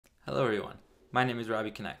Hello everyone, my name is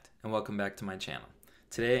Robbie Knecht and welcome back to my channel.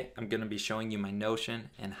 Today I'm going to be showing you my Notion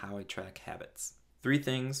and how I track habits. 3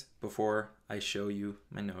 things before I show you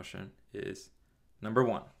my Notion is number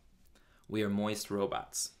 1, we are moist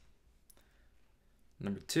robots.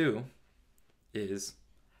 Number 2 is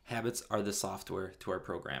habits are the software to our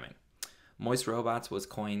programming. Moist robots was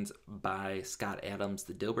coined by Scott Adams,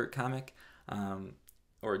 the Dilbert comic,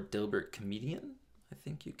 or Dilbert comedian, I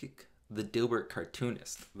think you could. The Dilbert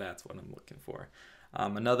cartoonist, that's what I'm looking for.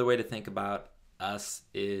 Another way to think about us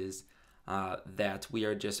is that we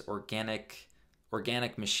are just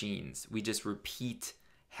organic machines. We just repeat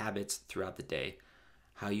habits throughout the day.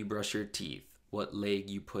 How you brush your teeth, what leg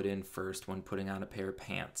you put in first when putting on a pair of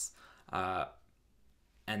pants,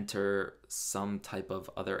 enter some type of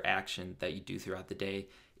other action that you do throughout the day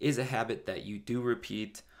is a habit that you do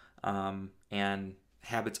repeat, and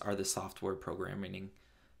habits are the software programming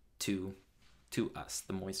to us,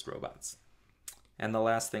 the moist robots. And the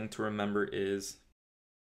last thing to remember is,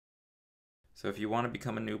 so if you want to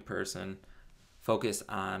become a new person, focus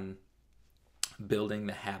on building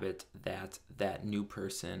the habit that that new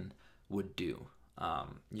person would do.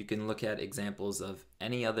 You can look at examples of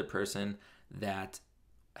any other person that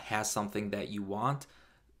has something that you want,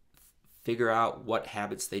 figure out what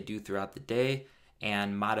habits they do throughout the day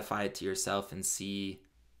and modify it to yourself and see,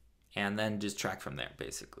 and then just track from there,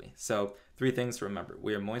 basically. So 3 things to remember.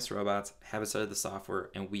 We are moist robots, habits are the software,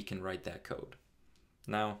 and we can write that code.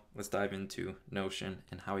 Now, let's dive into Notion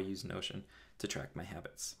and how I use Notion to track my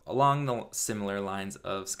habits. Along the similar lines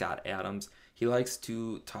of Scott Adams, he likes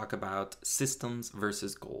to talk about systems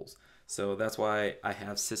versus goals. So that's why I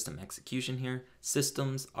have system execution here.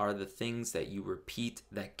 Systems are the things that you repeat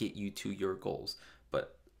that get you to your goals,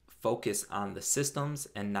 but focus on the systems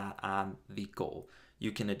and not on the goal.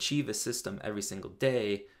 You can achieve a system every single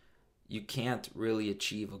day. You can't really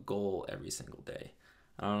achieve a goal every single day.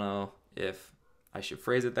 I don't know if I should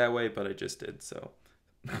phrase it that way, but I just did, so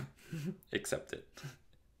accept it.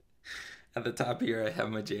 At the top here, I have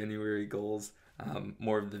my January goals,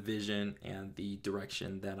 more of the vision and the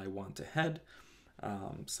direction that I want to head.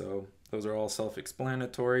 So those are all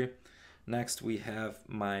self-explanatory. Next, we have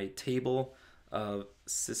my table of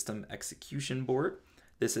system execution board.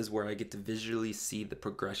 This is where I get to visually see the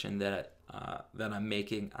progression that I'm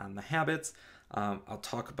making on the habits. I'll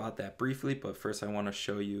talk about that briefly, but first I want to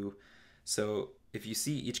show you. So if you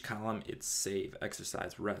see each column, it's save,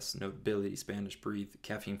 exercise, rest, notability, Spanish, breathe,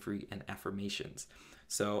 caffeine-free, and affirmations.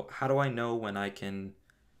 So how do I know when I can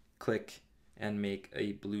click and make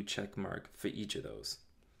a blue check mark for each of those?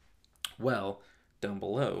 Well, down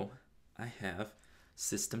below, I have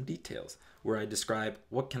system details where I describe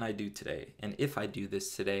what can I do today, and if I do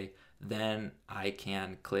this today, then I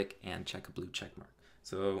can click and check a blue check mark.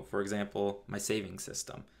 So for example, my savings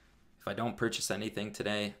system, if I don't purchase anything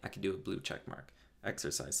today, I can do a blue check mark.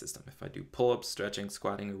 Exercise system, if I do pull-ups, stretching,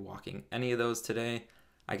 squatting, or walking, any of those today,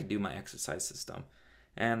 I can do my exercise system,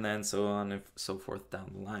 and then so on and so forth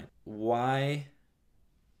down the line. Why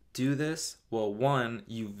do this? Well, 1,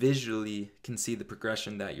 you visually can see the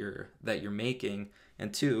progression that you're making,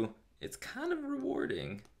 and 2, it's kind of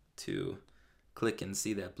rewarding to click and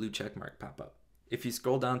see that blue check mark pop up. If you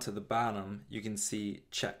scroll down to the bottom, you can see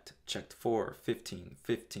checked 4, 15,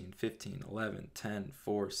 15, 15, 11, 10,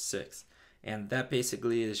 4, 6. And that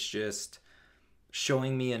basically is just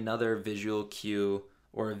showing me another visual cue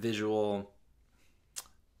or a visual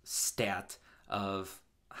stat of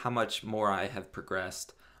how much more I have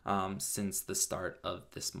progressed since the start of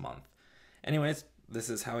this month. Anyways, this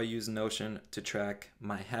is how I use Notion to track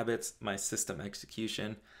my habits, my system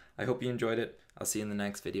execution. I hope you enjoyed it. I'll see you in the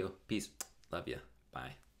next video. Peace. Love you.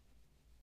 Bye.